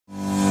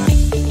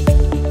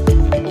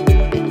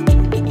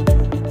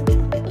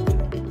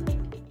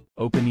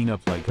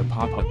up like a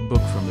pop-up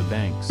book from the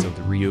banks of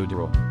the Rio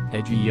Douro.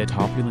 Edgy yet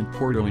opulent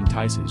Porto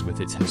entices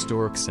with its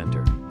historic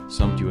center,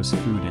 sumptuous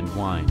food and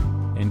wine,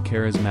 and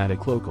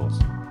charismatic locals.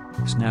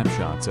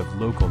 Snapshots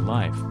of local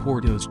life.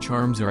 Porto's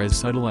charms are as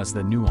subtle as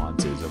the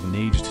nuances of an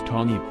aged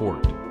tawny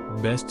port,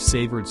 best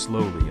savored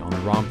slowly on a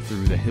romp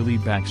through the hilly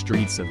back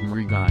streets of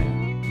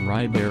Marigaya,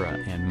 Ribeira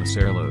and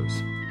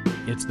Macerlos.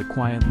 It's the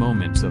quiet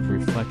moments of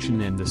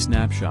reflection and the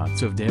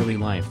snapshots of daily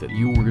life that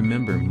you'll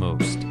remember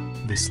most.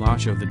 The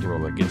slosh of the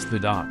Douro against the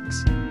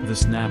docks, the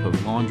snap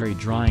of laundry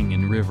drying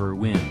in river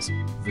winds,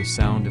 the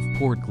sound of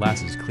port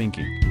glasses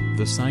clinking,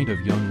 the sight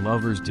of young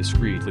lovers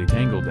discreetly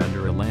tangled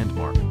under a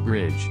landmark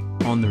bridge,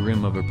 on the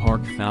rim of a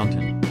park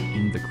fountain,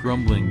 in the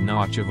crumbling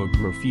notch of a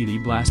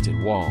graffiti-blasted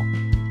wall.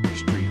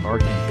 Street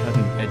art and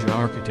cutting-edge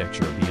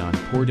architecture beyond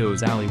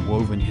Porto's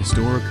alley-woven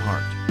historic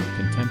heart.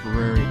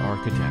 Contemporary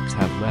architects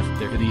have left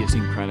their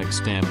idiosyncratic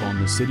stamp on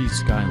the city's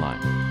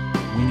skyline.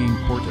 Winging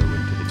Porto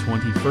into the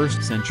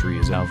 21st century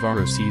is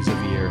Álvaro César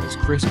Vieira's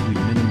crisply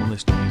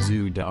minimalist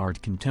museu de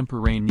arte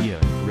contemporânea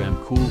Rem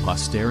Koolhaas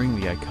staring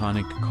the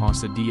iconic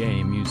Casa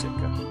da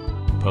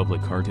Música.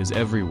 Public art is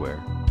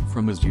everywhere,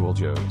 from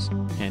azulejos,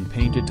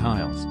 hand-painted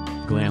tiles,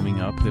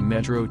 glamming up the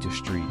metro to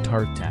street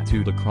art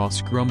tattooed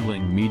across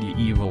crumbling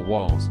medieval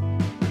walls.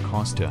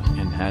 Costa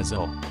and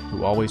Hazel,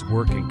 who always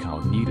work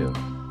incognito,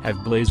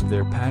 have blazed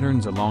their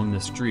patterns along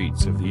the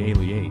streets of the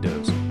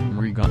Aliados,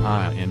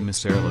 Marigaya and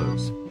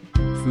Macerlos.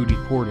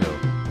 Foodie Porto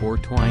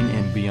wine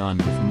and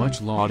beyond with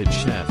much-lauded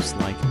chefs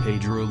like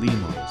Pedro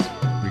Lemos,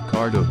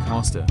 Ricardo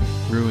Costa,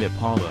 Rui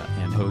Paula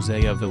and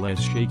Jose Avilés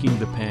shaking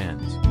the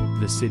pans.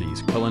 The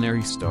city's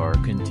culinary star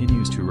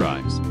continues to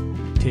rise.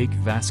 Take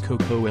Vasco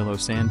Coelho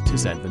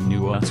Santos at the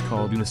new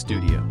Euskalduta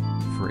studio,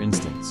 for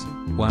instance,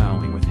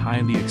 wowing with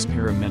highly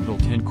experimental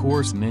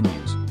 10-course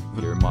menus,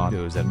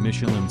 Vermatos at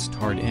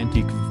Michelin-starred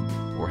Antique,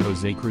 or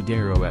Jose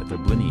Cordero at the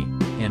Blini,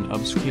 and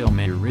upscale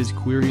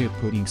Marisqueria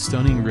putting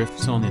stunning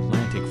riffs on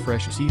Atlantic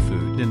fresh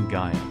seafood in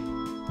Gaia.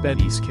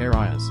 Betty's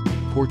Caraias,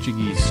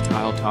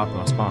 Portuguese-style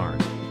tapas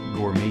bars,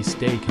 gourmet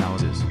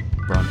steakhouses,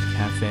 brunch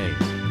cafes,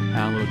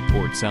 hallowed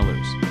port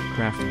cellars,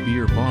 craft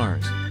beer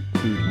bars,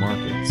 food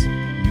markets,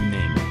 you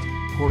name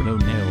it, Porto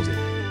nails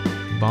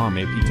it. Bon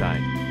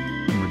appétit.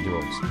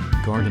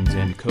 Miradors, gardens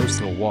and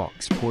coastal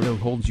walks. Porto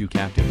holds you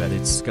captive at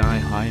its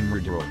sky-high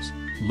miradors,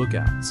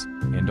 lookouts,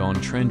 and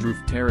on-trend roof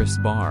terrace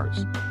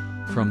bars.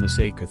 From the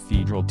Sé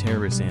Cathedral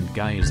Terrace and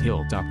Gaia's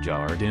hilltop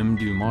Jardim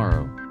do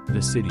Moro,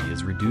 the city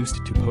is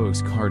reduced to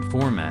postcard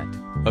format,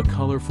 a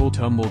colorful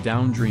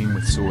tumble-down dream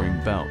with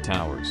soaring bell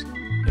towers,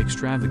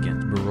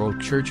 extravagant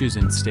Baroque churches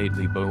and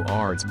stately Beaux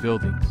Arts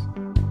buildings.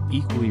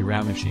 Equally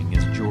ravishing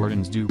is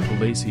Jordan's do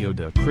Palacio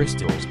de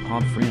Cristals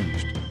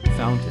pop-fringed,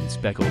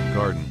 fountain-speckled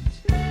gardens.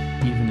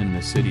 Even in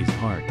the city's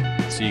heart,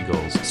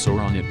 seagulls soar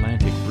on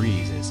Atlantic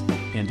breezes,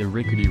 and a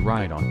rickety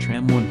ride on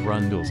tramway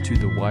grundles to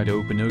the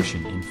wide-open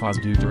ocean in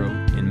Foz do Douro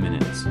in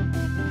minutes.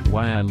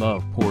 Why I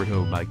Love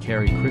Porto by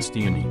Carrie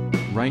Cristiani,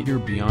 writer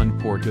beyond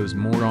Porto's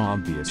more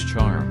obvious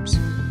charms,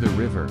 the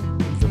river,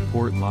 the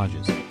port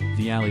lodges,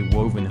 the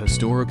alley-woven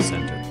historic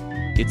center.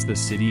 It's the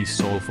city's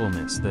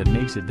soulfulness that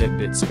makes it that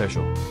bit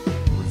special.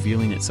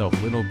 Revealing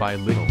itself little by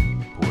little,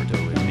 Porto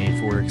is made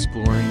for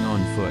exploring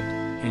on foot,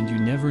 and you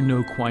never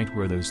know quite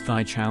where those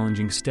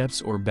thigh-challenging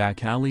steps or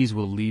back alleys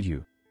will lead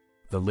you.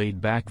 The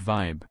laid-back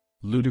vibe,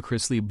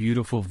 ludicrously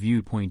beautiful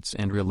viewpoints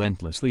and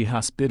relentlessly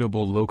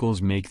hospitable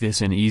locals make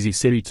this an easy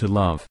city to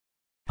love.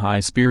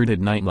 High-spirited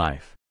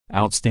nightlife,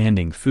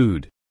 outstanding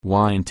food,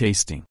 wine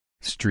tasting,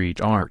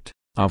 street art,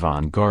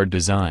 avant-garde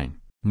design,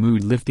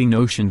 mood-lifting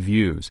ocean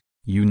views,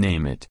 you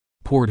name it,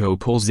 Porto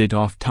pulls it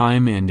off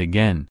time and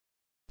again.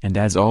 And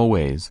as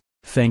always,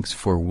 thanks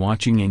for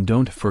watching and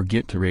don't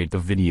forget to rate the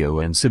video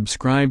and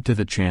subscribe to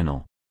the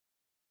channel.